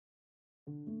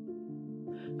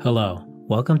Hello,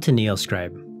 welcome to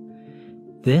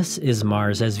NeoScribe. This is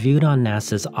Mars as viewed on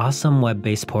NASA's awesome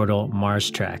web-based portal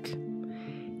MarsTrack.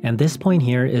 And this point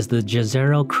here is the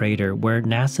Jezero Crater where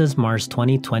NASA's Mars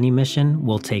 2020 mission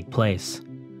will take place.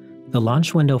 The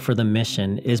launch window for the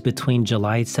mission is between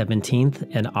July 17th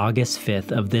and August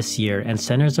 5th of this year and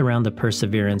centers around the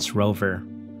Perseverance Rover.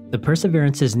 The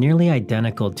Perseverance is nearly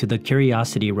identical to the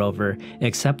Curiosity Rover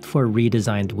except for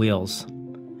redesigned wheels.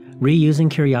 Reusing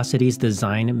Curiosity's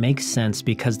design makes sense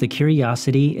because the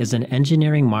Curiosity is an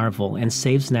engineering marvel and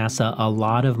saves NASA a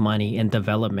lot of money in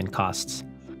development costs.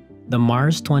 The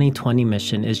Mars 2020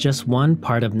 mission is just one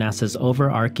part of NASA's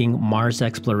overarching Mars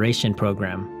exploration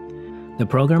program. The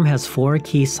program has 4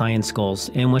 key science goals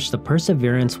in which the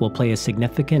Perseverance will play a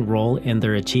significant role in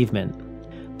their achievement.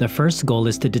 The first goal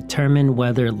is to determine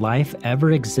whether life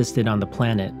ever existed on the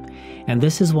planet, and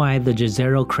this is why the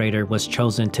Jezero Crater was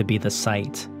chosen to be the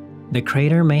site. The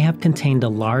crater may have contained a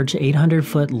large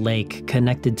 800-foot lake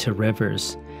connected to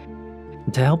rivers.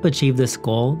 To help achieve this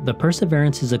goal, the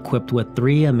Perseverance is equipped with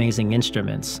 3 amazing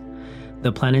instruments: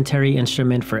 the Planetary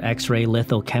Instrument for X-ray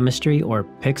Lithochemistry, or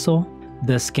PIXL,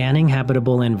 the Scanning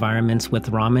Habitable Environments with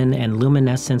Raman and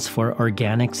Luminescence for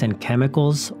Organics and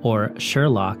Chemicals, or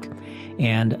SHERLOC,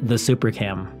 and the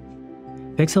SuperCam.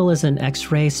 PIXL is an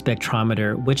X-ray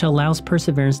spectrometer which allows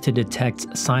Perseverance to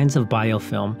detect signs of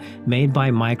biofilm made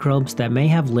by microbes that may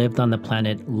have lived on the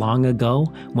planet long ago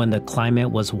when the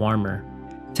climate was warmer.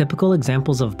 Typical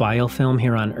examples of biofilm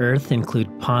here on Earth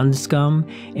include pond scum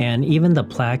and even the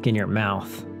plaque in your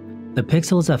mouth. The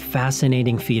PIXL is a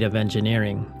fascinating feat of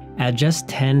engineering. At just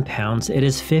 10 pounds, it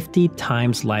is 50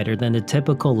 times lighter than the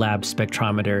typical lab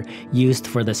spectrometer used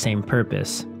for the same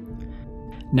purpose.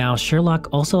 Now, SHERLOC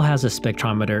also has a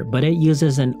spectrometer, but it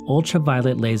uses an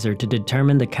ultraviolet laser to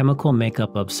determine the chemical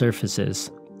makeup of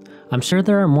surfaces. I'm sure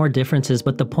there are more differences,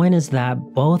 but the point is that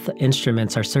both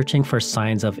instruments are searching for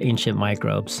signs of ancient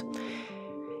microbes.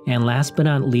 And last but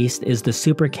not least is the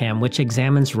SuperCam, which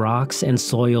examines rocks and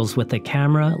soils with a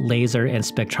camera, laser, and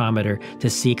spectrometer to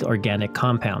seek organic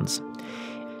compounds.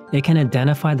 It can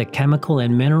identify the chemical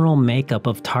and mineral makeup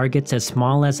of targets as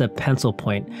small as a pencil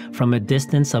point from a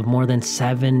distance of more than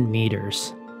 7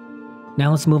 meters.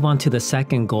 Now let's move on to the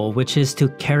second goal, which is to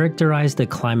characterize the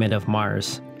climate of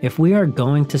Mars. If we are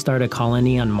going to start a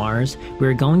colony on Mars,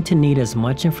 we're going to need as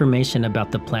much information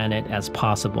about the planet as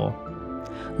possible.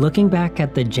 Looking back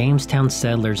at the Jamestown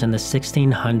settlers in the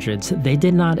 1600s, they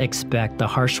did not expect the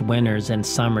harsh winters and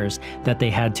summers that they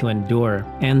had to endure,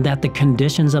 and that the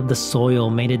conditions of the soil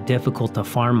made it difficult to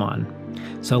farm on.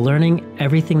 So learning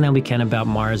everything that we can about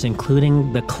Mars,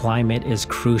 including the climate, is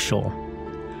crucial.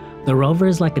 The rover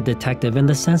is like a detective in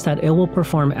the sense that it will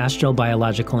perform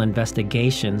astrobiological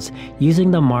investigations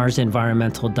using the Mars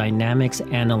Environmental Dynamics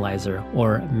Analyzer,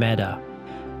 or MEDA.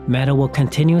 MEDA will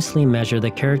continuously measure the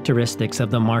characteristics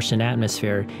of the Martian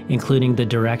atmosphere, including the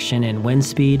direction and wind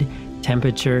speed,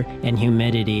 temperature, and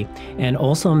humidity, and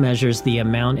also measures the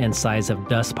amount and size of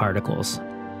dust particles.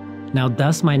 Now,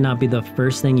 dust might not be the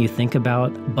first thing you think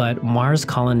about, but Mars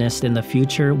colonists in the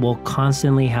future will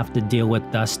constantly have to deal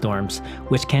with dust storms,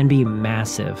 which can be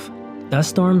massive.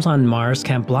 Dust storms on Mars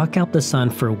can block out the sun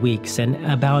for weeks, and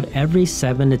about every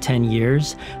 7 to 10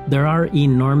 years, there are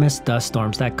enormous dust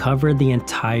storms that cover the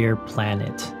entire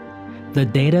planet. The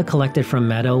data collected from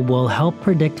MEDA will help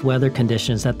predict weather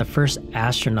conditions that the first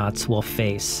astronauts will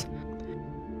face.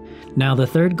 Now, the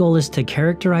third goal is to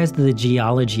characterize the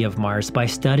geology of Mars by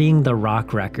studying the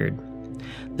rock record.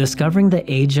 Discovering the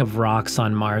age of rocks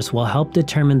on Mars will help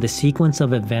determine the sequence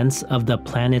of events of the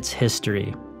planet's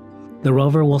history. The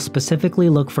rover will specifically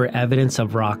look for evidence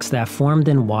of rocks that formed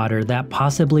in water that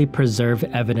possibly preserve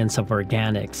evidence of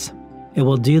organics. It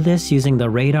will do this using the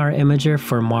Radar Imager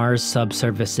for Mars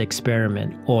Subsurface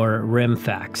Experiment, or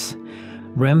RIMFAX.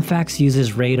 RIMFAX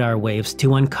uses radar waves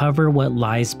to uncover what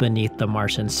lies beneath the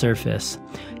Martian surface,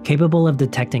 capable of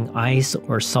detecting ice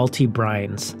or salty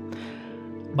brines.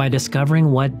 By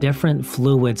discovering what different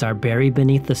fluids are buried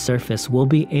beneath the surface, we'll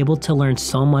be able to learn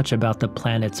so much about the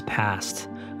planet's past.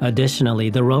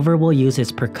 Additionally, the rover will use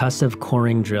its percussive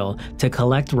coring drill to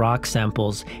collect rock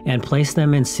samples and place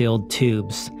them in sealed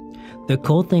tubes. The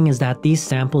cool thing is that these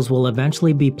samples will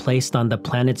eventually be placed on the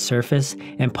planet's surface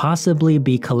and possibly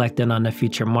be collected on a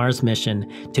future Mars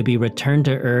mission to be returned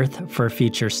to Earth for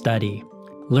future study.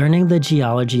 Learning the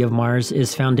geology of Mars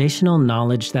is foundational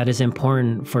knowledge that is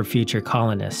important for future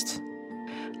colonists.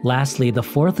 Lastly, the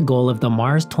fourth goal of the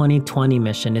Mars 2020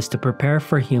 mission is to prepare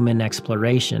for human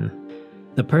exploration.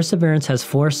 The Perseverance has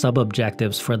 4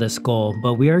 sub-objectives for this goal,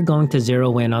 but we are going to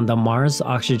zero in on the Mars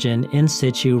Oxygen In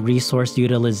Situ Resource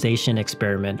Utilization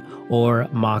Experiment, or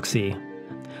MOXIE.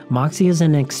 MOXIE is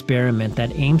an experiment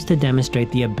that aims to demonstrate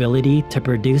the ability to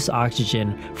produce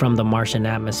oxygen from the Martian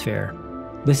atmosphere.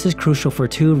 This is crucial for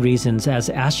 2 reasons, as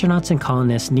astronauts and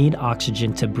colonists need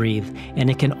oxygen to breathe, and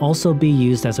it can also be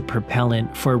used as a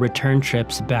propellant for return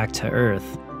trips back to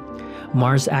Earth.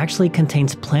 Mars actually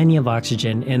contains plenty of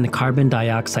oxygen in the carbon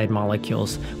dioxide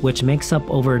molecules, which makes up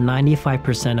over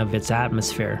 95% of its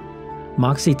atmosphere.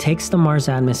 MOXIE takes the Mars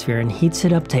atmosphere and heats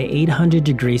it up to 800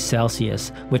 degrees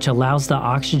Celsius, which allows the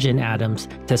oxygen atoms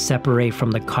to separate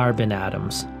from the carbon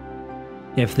atoms.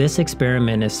 If this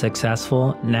experiment is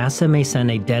successful, NASA may send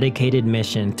a dedicated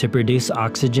mission to produce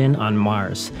oxygen on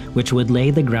Mars, which would lay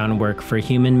the groundwork for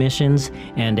human missions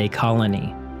and a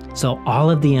colony. So all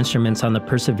of the instruments on the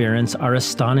Perseverance are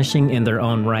astonishing in their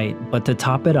own right, but to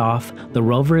top it off, the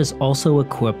rover is also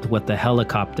equipped with a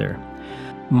helicopter.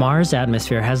 Mars'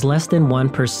 atmosphere has less than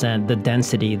 1% the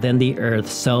density than the Earth,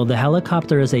 so the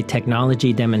helicopter is a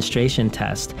technology demonstration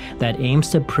test that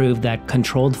aims to prove that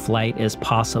controlled flight is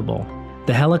possible.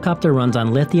 The helicopter runs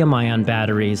on lithium-ion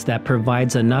batteries that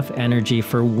provides enough energy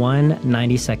for one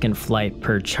 90-second flight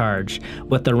per charge,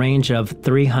 with a range of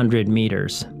 300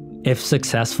 meters. If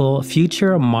successful,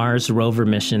 future Mars rover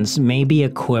missions may be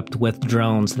equipped with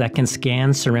drones that can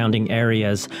scan surrounding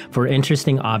areas for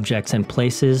interesting objects and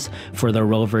places for the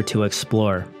rover to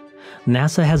explore.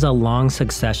 NASA has a long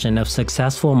succession of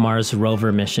successful Mars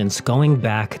rover missions going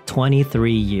back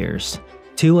 23 years.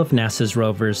 2 of NASA's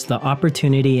rovers, the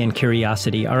Opportunity and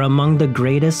Curiosity, are among the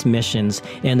greatest missions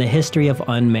in the history of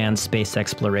unmanned space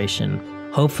exploration.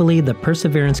 Hopefully, the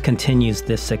Perseverance continues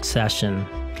this succession.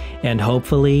 And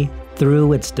hopefully,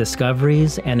 through its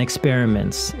discoveries and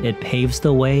experiments, it paves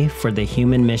the way for the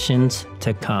human missions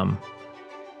to come.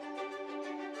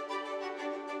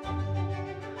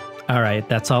 Alright,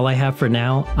 that's all I have for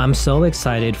now. I'm so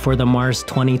excited for the Mars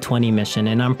 2020 mission,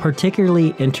 and I'm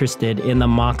particularly interested in the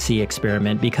MOXIE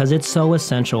experiment because it's so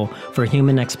essential for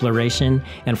human exploration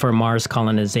and for Mars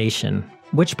colonization.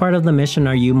 Which part of the mission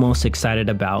are you most excited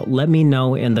about? Let me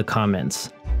know in the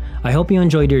comments. I hope you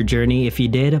enjoyed your journey. If you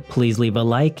did, please leave a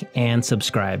like and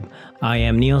subscribe. I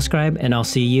am NeoScribe, and I'll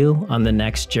see you on the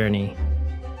next journey.